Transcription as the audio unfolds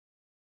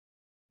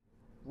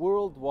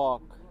Field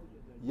Walk,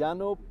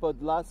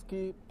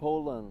 Podlaski,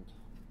 Poland,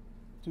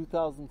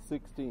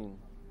 2016.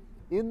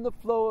 In the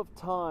flow of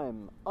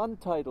time,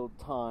 untitled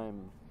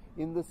time,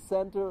 in the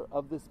center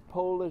of this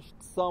Polish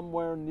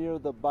somewhere near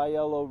the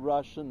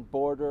Byelorussian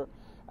border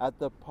at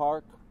the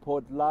Park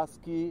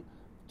Podlaski,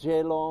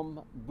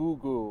 Zielone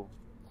Bugu.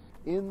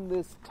 In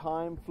this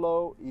time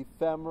flow,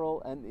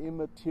 ephemeral and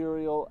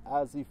immaterial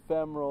as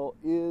ephemeral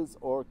is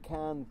or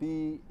can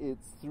be,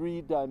 it's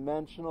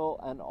three-dimensional,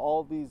 and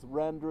all these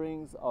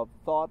renderings of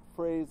thought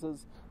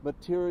phrases,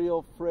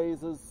 material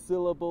phrases,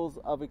 syllables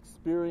of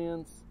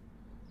experience,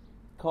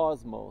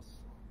 cosmos.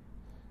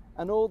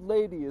 An old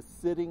lady is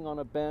sitting on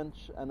a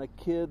bench and a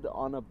kid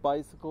on a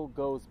bicycle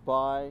goes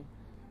by.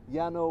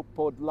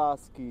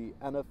 Podlaski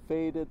and a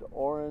faded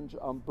orange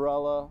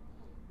umbrella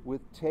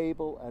with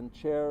table and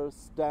chairs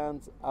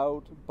stands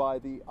out by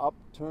the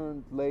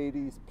upturned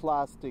lady's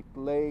plastic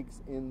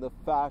legs in the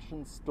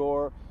fashion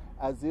store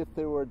as if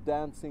they were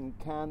dancing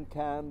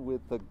can-can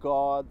with the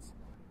gods, ...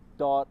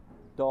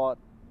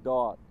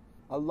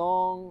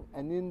 Along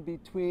and in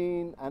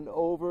between and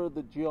over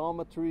the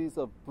geometries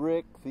of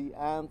brick, the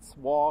ants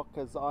walk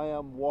as I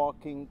am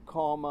walking,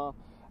 comma.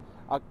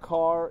 A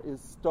car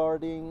is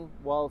starting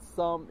while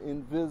some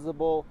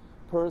invisible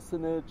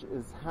personage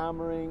is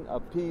hammering a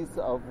piece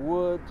of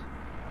wood,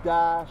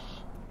 dash.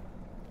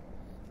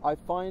 I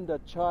find a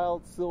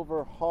child's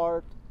silver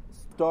heart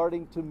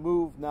starting to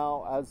move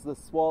now as the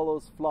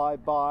swallows fly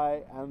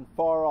by and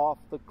far off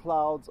the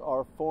clouds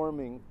are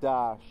forming,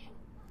 dash.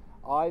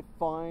 I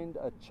find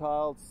a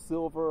child's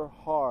silver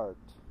heart,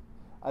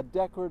 a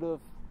decorative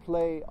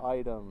play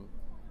item,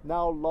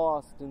 now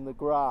lost in the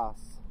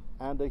grass,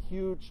 and a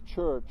huge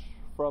church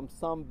from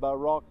some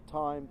Baroque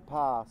time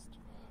past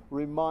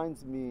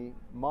reminds me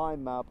my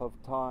map of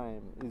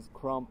time is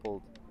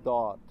crumpled, ...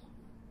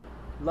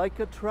 Like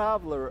a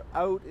traveler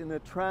out in a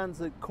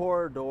transit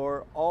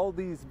corridor, all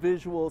these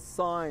visual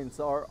signs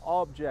are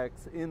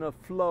objects in a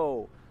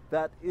flow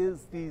that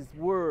is these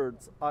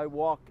words I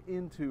walk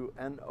into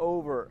and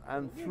over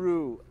and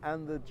through,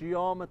 and the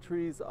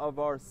geometries of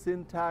our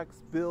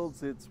syntax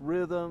builds its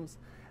rhythms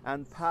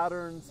and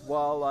patterns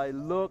while I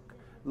look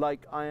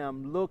like I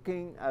am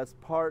looking as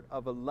part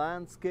of a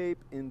landscape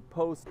in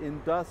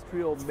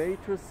post-industrial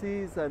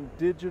matrices and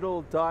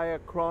digital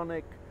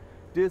diachronic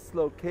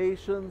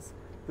dislocations.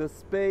 The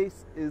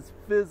space is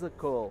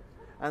physical,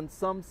 and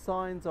some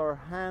signs are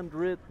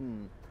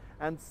handwritten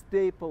and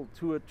stapled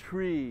to a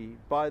tree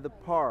by the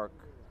park.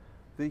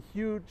 The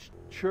huge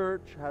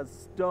church has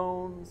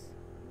stones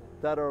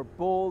that are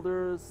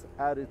boulders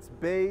at its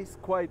base,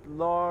 quite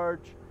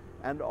large,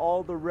 and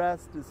all the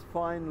rest is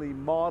finely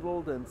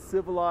modeled and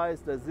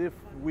civilized as if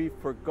we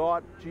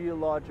forgot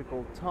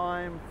geological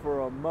time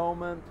for a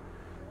moment,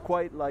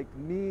 quite like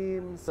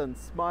memes, and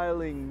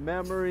smiling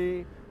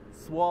memory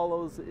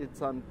swallows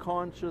its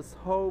unconscious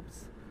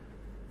hopes,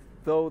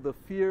 though the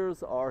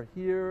fears are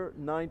here,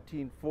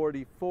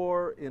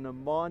 1944, in a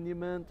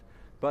monument,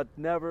 but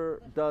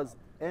never does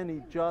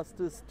any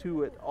justice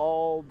to it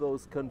all,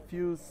 those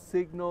confused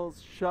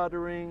signals,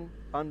 shuddering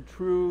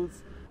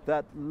untruths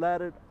that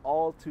led it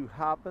all to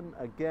happen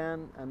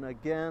again and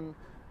again.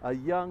 A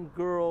young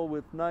girl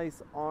with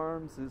nice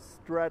arms is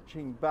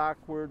stretching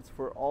backwards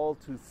for all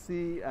to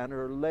see, and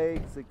her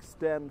legs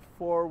extend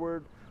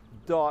forward, ...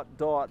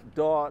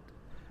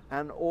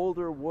 An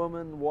older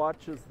woman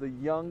watches the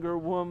younger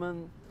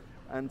woman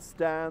and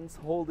stands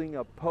holding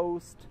a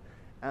post,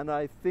 and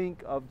I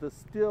think of the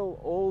still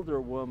older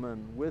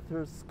woman with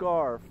her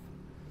scarf,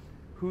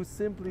 who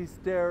simply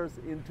stares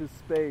into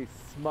space,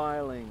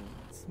 smiling,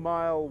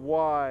 smile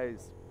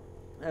wise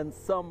and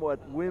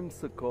somewhat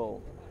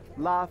whimsical,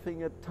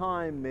 laughing at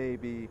time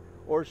maybe,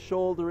 or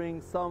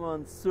shouldering some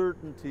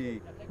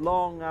uncertainty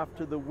long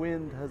after the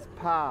wind has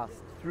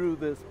passed through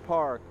this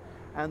park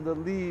and the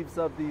leaves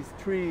of these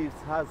trees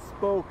has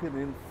spoken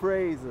in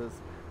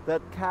phrases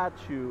that catch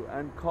you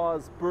and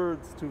cause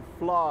birds to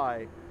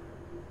fly.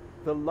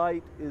 The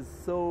light is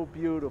so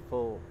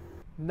beautiful.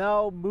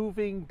 Now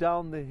moving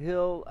down the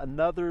hill,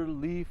 another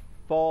leaf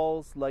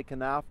falls like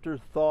an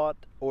afterthought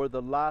or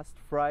the last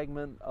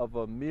fragment of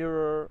a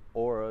mirror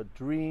or a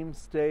dream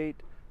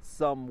state.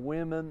 Some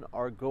women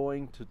are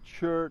going to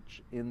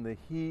church in the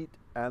heat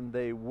and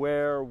they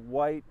wear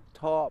white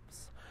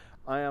tops.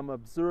 I am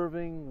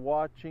observing,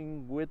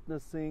 watching,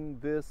 witnessing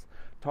this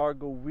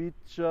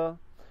Targowice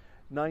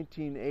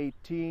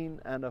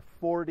 1918 and a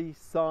 40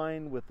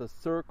 sign with a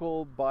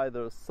circle by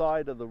the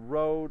side of the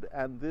road,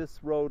 and this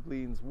road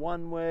leans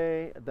one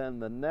way, then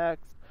the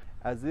next,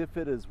 as if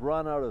it is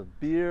run out of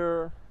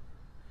beer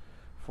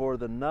for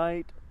the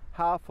night.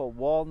 Half a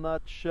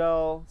walnut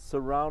shell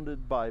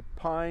surrounded by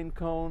pine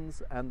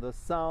cones, and the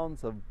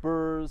sounds of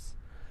birds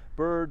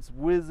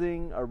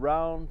whizzing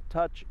around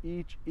touch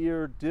each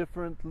ear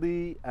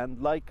differently,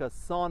 and like a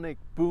sonic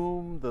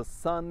boom the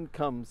sun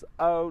comes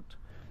out.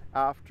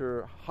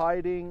 After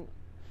hiding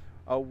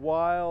a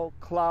while,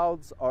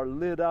 clouds are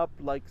lit up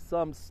like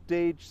some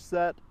stage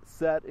set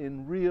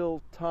in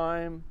real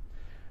time.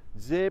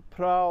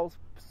 Zeprał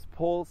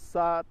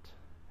Polsat,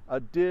 A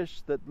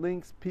dish that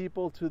links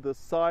people to the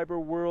cyber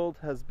world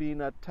has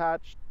been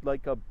attached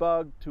like a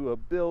bug to a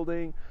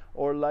building,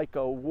 or like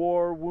a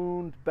war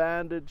wound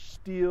bandaged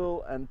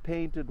steel and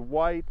painted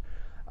white.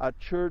 A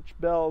church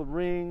bell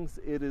rings.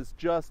 It is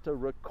just a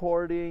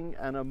recording,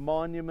 and a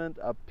monument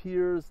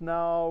appears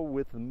now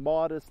with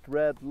modest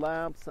red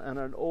lamps and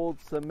an old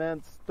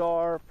cement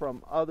star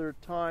from other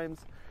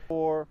times.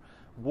 For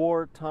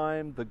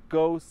wartime, the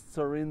ghosts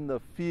are in the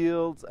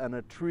fields, and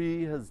a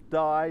tree has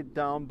died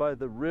down by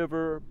the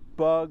river.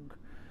 Book,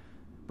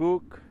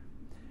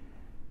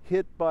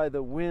 hit by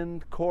the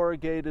wind,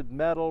 corrugated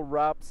metal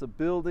wraps a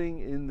building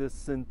in this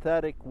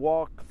synthetic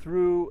walk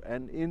through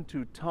and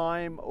into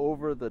time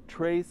over the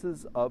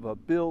traces of a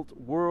built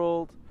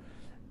world.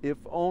 If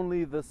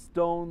only the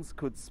stones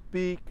could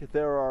speak.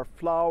 There are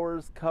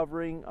flowers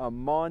covering a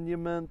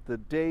monument. The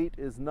date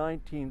is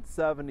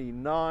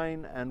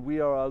 1979, and we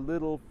are a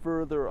little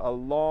further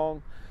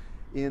along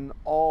in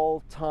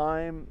all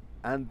time,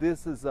 and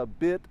this is a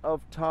bit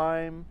of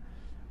time.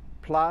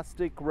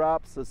 Plastic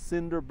wraps a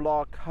cinder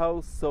block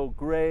house so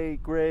gray,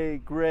 gray,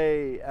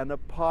 gray, and a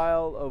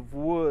pile of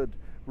wood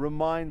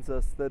reminds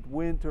us that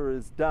winter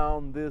is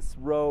down this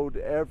road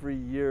every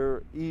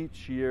year,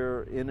 each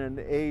year, in an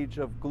age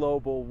of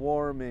global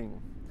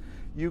warming.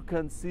 You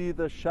can see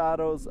the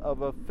shadows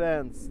of a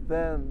fence,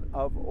 then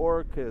of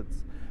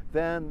orchids,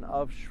 then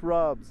of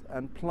shrubs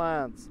and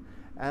plants,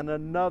 and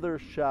another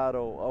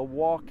shadow, a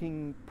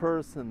walking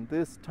person,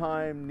 this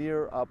time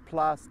near a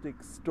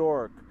plastic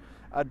stork.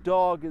 A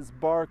dog is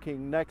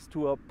barking next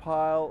to a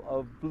pile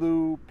of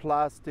blue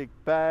plastic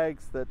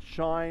bags that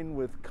shine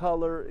with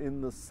color in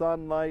the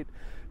sunlight.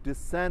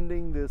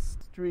 Descending this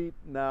street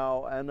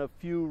now, and a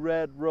few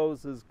red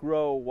roses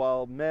grow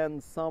while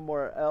men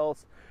somewhere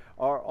else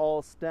are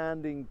all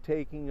standing,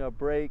 taking a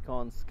break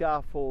on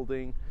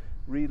scaffolding.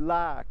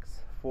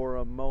 Relax for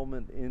a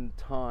moment in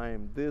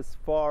time. This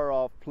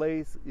far-off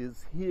place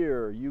is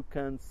here. You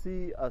can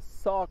see a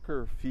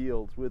soccer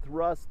field with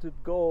rusted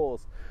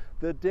goals.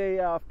 The day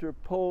after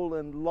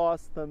Poland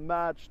lost the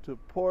match to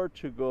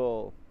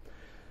Portugal.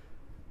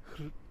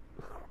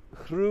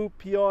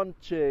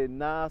 Chrupiące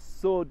na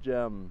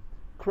sojem,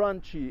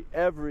 crunchy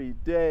every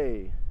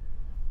day.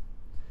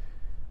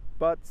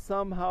 But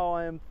somehow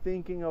I am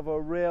thinking of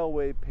a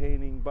railway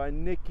painting by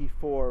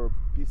Nikifor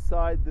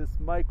beside this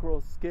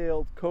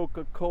micro-scaled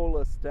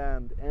Coca-Cola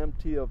stand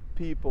empty of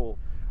people,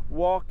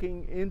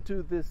 walking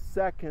into this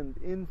second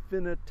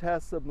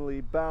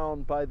infinitesimally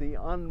bound by the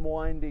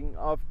unwinding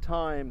of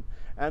time,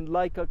 and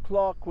like a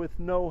clock with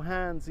no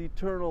hands,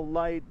 eternal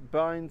light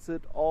binds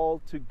it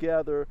all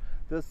together.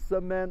 The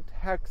cement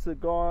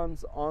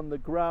hexagons on the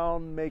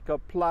ground make a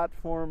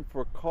platform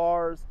for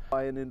cars,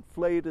 by an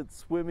inflated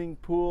swimming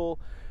pool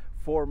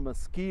for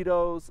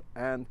mosquitoes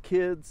and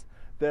kids.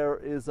 There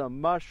is a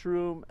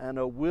mushroom and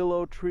a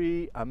willow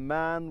tree. A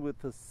man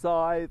with a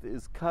scythe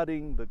is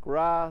cutting the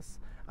grass.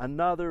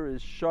 Another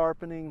is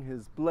sharpening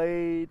his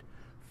blade.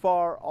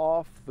 Far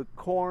off, the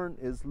corn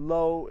is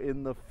low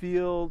in the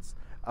fields.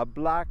 A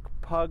black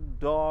pug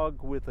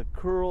dog with a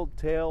curled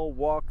tail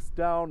walks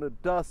down a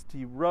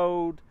dusty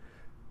road.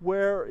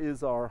 Where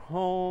is our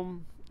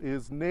home?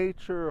 Is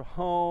nature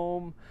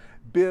home?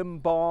 Bim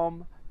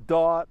bom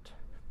dot.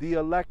 The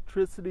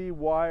electricity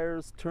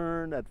wires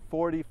turn at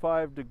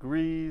 45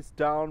 degrees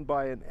down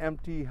by an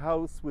empty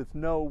house with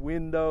no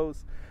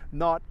windows,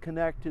 not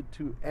connected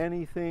to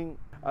anything.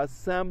 A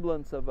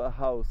semblance of a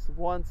house,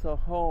 once a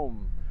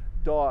home,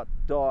 dot,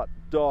 dot,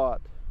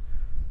 dot.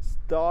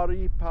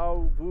 Stary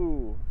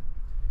Pauvu.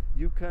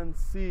 You can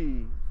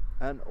see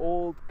an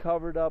old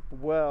covered up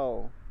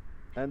well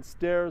and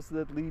stairs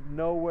that lead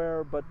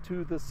nowhere but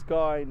to the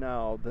sky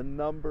now. The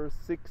number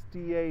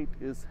 68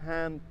 is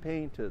hand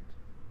painted.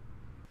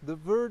 The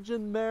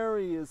Virgin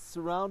Mary is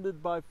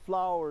surrounded by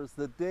flowers.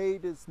 The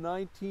date is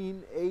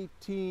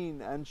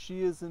 1918, and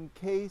she is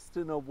encased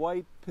in a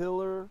white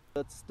pillar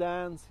that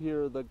stands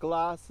here. The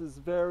glass is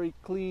very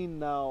clean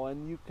now,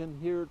 and you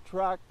can hear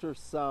tractor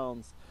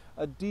sounds.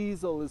 A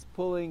diesel is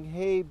pulling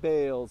hay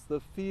bales. The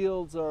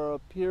fields are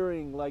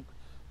appearing like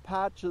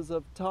patches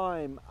of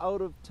time,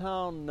 out of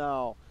town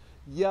now.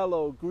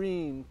 Yellow,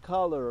 green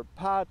color,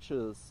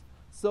 patches.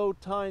 So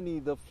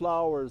tiny the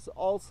flowers,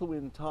 also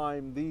in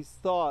time, these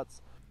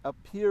thoughts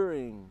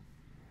appearing,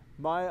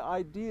 my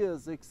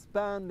ideas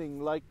expanding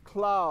like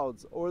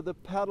clouds or the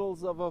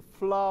petals of a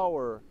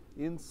flower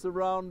in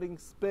surrounding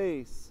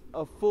space,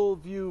 a full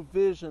view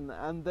vision,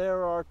 and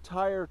there are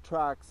tire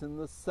tracks in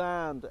the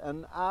sand,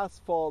 an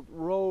asphalt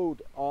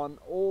road on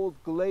old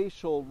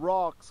glacial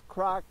rocks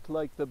cracked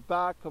like the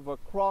back of a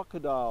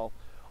crocodile.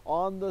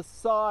 On the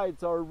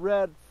sides are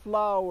red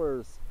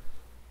flowers,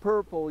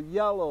 purple,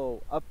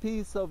 yellow, a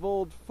piece of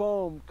old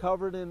foam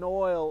covered in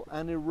oil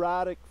and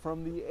erratic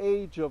from the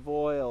age of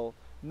oil.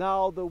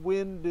 Now the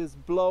wind is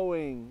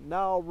blowing,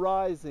 now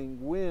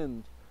rising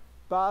wind.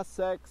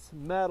 Bassex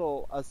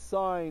metal, a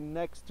sign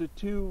next to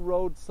two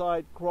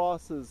roadside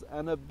crosses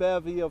and a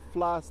bevy of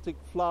plastic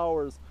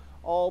flowers,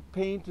 all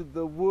painted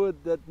the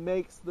wood that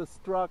makes the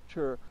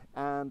structure.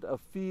 And a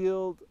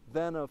field,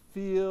 then a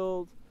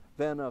field,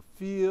 then a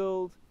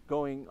field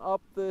going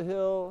up the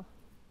hill,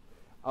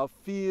 a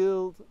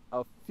field,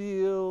 a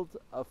field,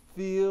 a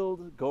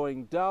field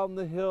going down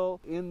the hill.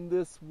 In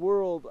this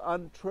world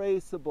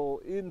untraceable,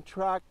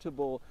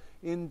 intractable,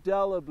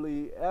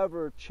 indelibly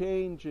ever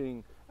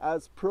changing,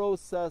 as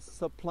process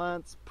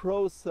supplants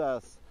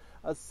process,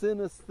 a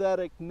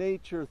synesthetic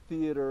nature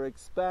theater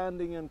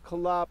expanding and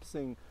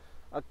collapsing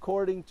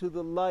according to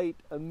the light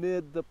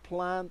amid the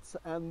plants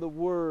and the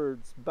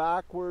words.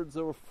 Backwards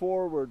or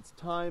forwards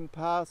time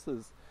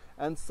passes,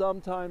 and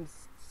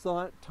sometimes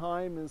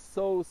time is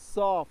so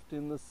soft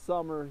in the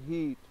summer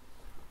heat. ...